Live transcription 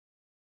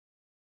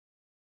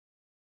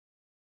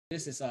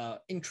This is an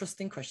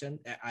interesting question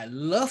that I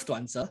love to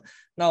answer.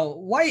 Now,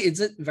 why is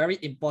it very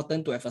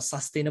important to have a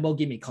sustainable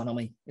game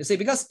economy? You see,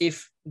 because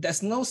if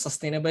there's no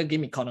sustainable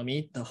game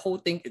economy, the whole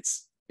thing,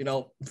 it's, you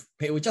know,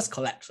 it will just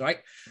collapse, right?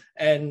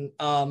 And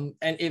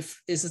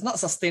if this is not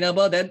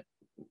sustainable, then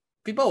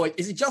people will,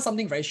 it's just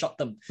something very short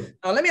term.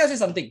 Now, let me ask you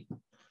something.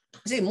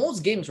 See,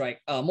 most games, right?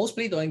 Most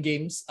play-to-earn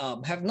games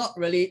have not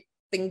really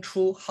think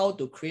through how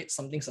to create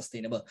something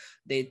sustainable.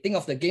 They think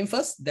of the game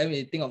first, then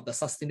we think of the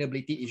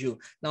sustainability issue.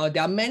 Now,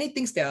 there are many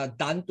things that are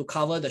done to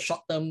cover the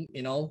short-term,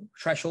 you know,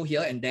 threshold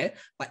here and there,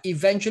 but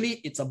eventually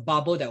it's a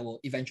bubble that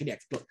will eventually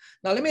explode.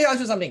 Now, let me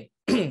ask you something.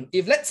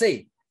 If let's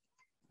say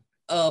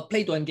a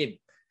play-to-earn game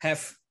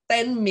have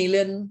 10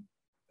 million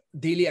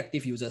daily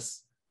active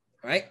users,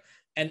 right?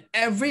 And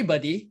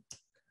everybody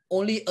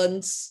only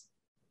earns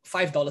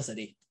 $5 a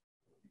day.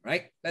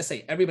 Right? Let's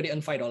say everybody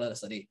earn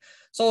 $5 a day.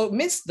 So it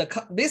means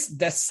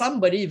there's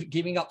somebody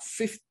giving out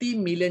 50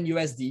 million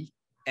USD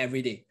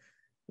every day.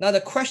 Now the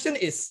question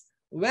is,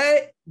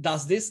 where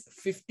does this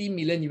 50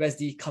 million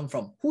USD come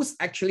from? Who's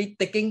actually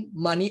taking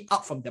money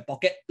out from their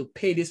pocket to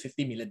pay this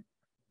 50 million?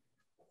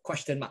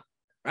 Question mark,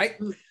 right?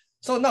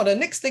 So now the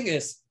next thing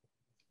is,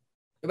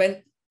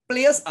 when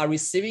players are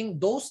receiving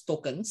those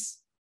tokens,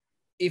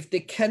 if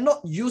they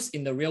cannot use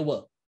in the real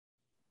world,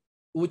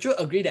 would you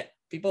agree that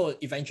people will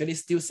eventually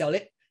still sell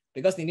it?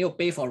 Because they need to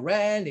pay for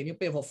rent, they need to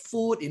pay for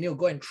food, they need to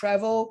go and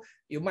travel.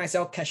 You might as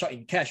well cash out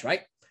in cash,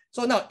 right?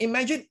 So now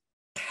imagine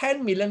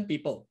 10 million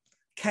people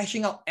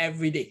cashing out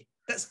every day.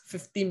 That's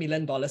 $50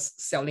 million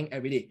selling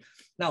every day.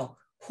 Now,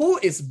 who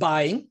is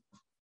buying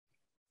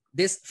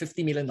this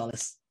 $50 million?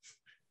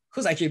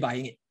 Who's actually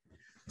buying it?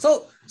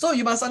 So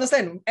you must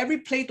understand, every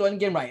play-to-earn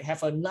game, right,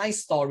 have a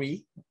nice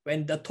story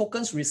when the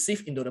tokens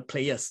receive into the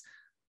players.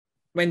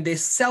 When they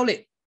sell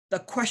it, the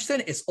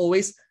question is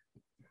always,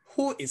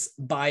 who is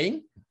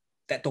buying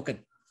that token,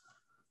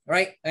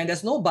 right? And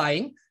there's no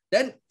buying,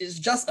 then it's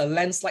just a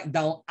landslide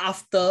down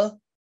after,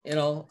 you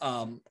know,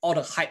 all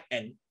the hype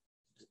and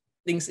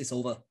things is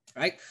over,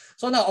 right?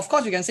 So now, of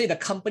course, you can say the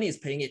company is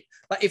paying it,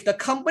 but if the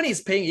company is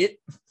paying it,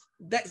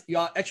 that you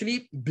are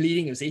actually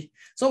bleeding, you see.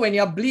 So when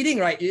you're bleeding,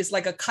 right, it's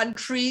like a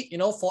country, you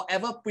know,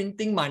 forever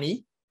printing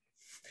money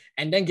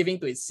and then giving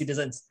to its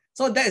citizens.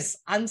 So that is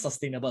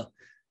unsustainable.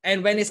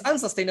 And when it's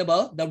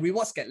unsustainable, the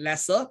rewards get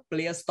lesser,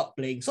 players stop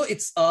playing. So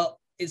it's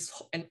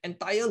an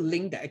entire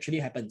link that actually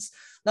happens.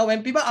 Now,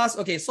 when people ask,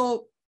 okay,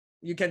 so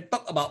you can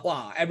talk about,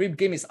 wow, every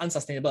game is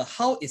unsustainable.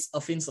 How is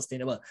Affyn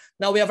sustainable?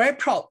 Now, we are very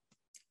proud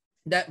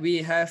that we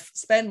have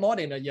spent more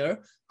than a year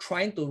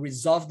trying to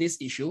resolve this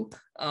issue.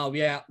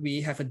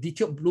 We have a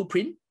detailed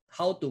blueprint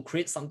how to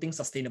create something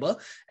sustainable.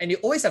 And you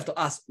always have to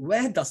ask,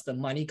 where does the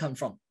money come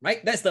from,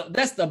 right? That's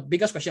the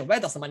biggest question.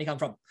 Where does the money come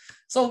from?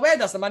 So where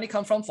does the money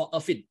come from for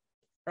Affyn?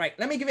 Right,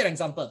 let me give you an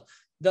example.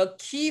 The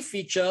key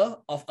feature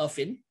of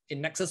Affyn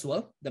in Nexus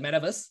World, the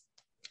metaverse,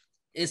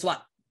 is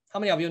what? How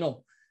many of you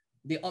know?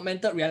 The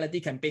augmented reality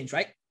campaigns,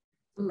 right?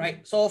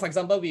 Right. So for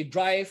example, we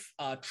drive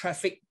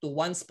traffic to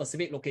one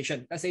specific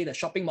location. Let's say the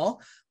shopping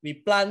mall. We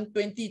plant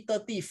 20,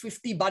 30,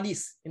 50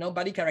 buddies, you know,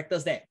 buddy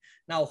characters there.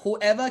 Now,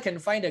 whoever can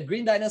find a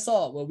green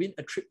dinosaur will win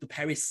a trip to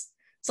Paris.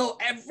 So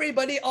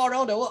everybody all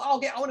around the world, oh,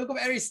 okay, I want to go to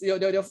Paris.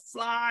 They'll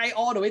fly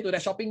all the way to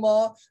the shopping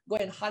mall, go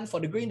and hunt for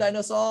the green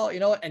dinosaur, you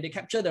know, and they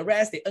capture the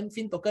rest, they earn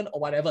Fin token or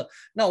whatever.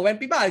 Now, when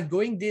people are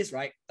going this,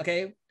 right,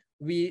 okay,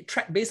 we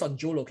track based on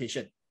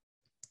geolocation,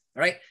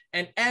 right?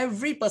 And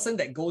every person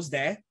that goes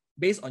there,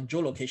 based on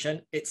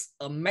geolocation, it's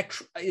a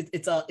metro,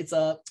 it's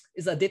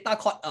a data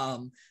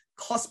called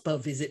cost per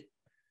visit,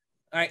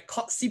 all right,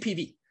 called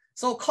CPV.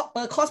 So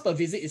cost per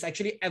visit is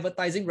actually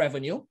advertising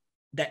revenue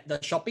that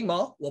the shopping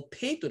mall will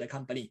pay to the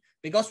company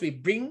because we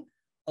bring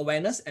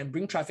awareness and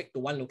bring traffic to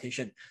one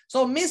location.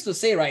 So it means to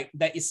say, right,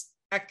 there is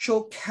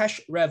actual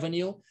cash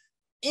revenue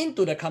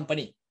into the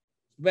company.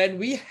 When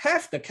we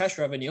have the cash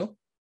revenue,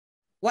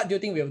 what do you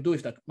think we will do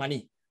with the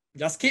money?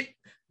 Just keep,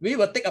 we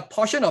will take a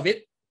portion of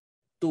it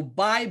to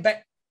buy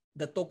back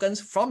the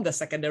tokens from the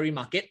secondary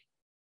market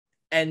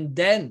and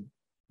then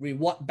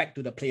reward back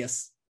to the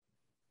players.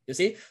 You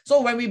see?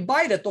 So when we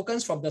buy the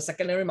tokens from the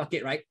secondary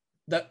market, right,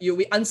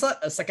 we answer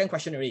a second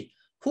question already.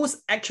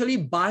 Who's actually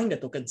buying the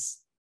tokens?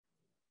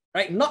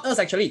 Right? Not us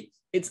actually.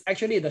 It's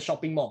actually the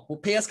shopping mall who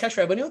pay us cash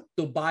revenue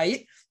to buy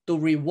it to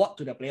reward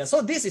to the player.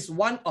 So this is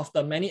one of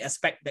the many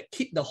aspects that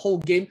keep the whole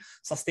game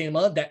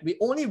sustainable, that we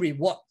only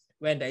reward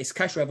when there is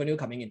cash revenue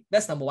coming in.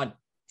 That's number one.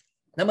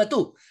 Number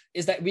two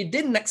is that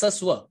within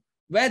Nexus World,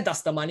 where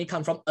does the money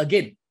come from?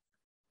 Again,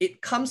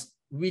 it comes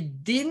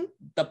within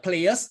the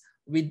players,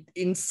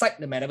 inside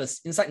the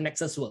metaverse, inside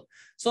Nexus World.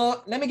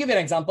 So let me give you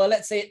an example.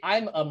 Let's say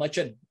I'm a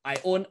merchant. I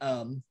own,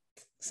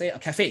 say, a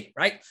cafe,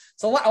 right?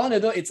 So what I want to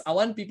do is I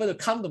want people to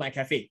come to my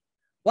cafe.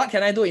 What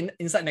can I do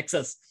inside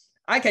Nexus?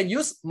 I can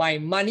use my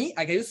money,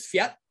 I can use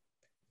fiat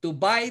to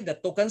buy the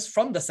tokens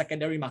from the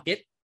secondary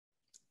market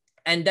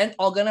and then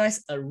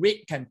organize a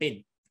raid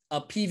campaign, a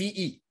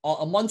PvE or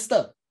a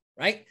monster,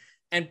 right?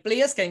 And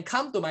players can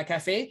come to my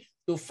cafe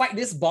to fight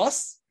this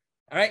boss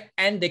all right,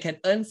 and they can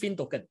earn Affyn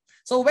token.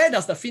 So where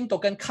does the Affyn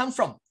token come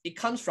from? It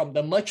comes from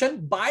the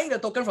merchant buying the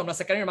token from the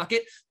secondary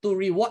market to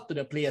reward to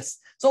the players.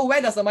 So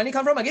where does the money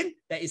come from again?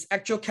 There is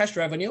actual cash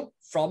revenue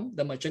from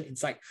the merchant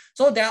inside.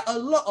 So there are a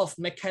lot of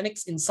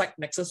mechanics inside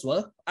Nexus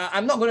World.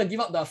 I'm not going to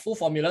give out the full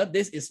formula.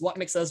 This is what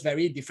makes us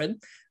very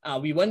different.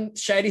 We won't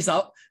share this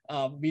out.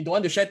 We don't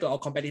want to share to our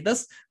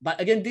competitors. But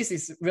again, this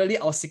is really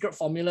our secret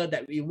formula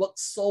that we work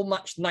so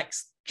much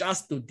nights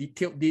just to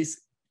detail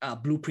this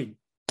blueprint.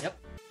 Yep.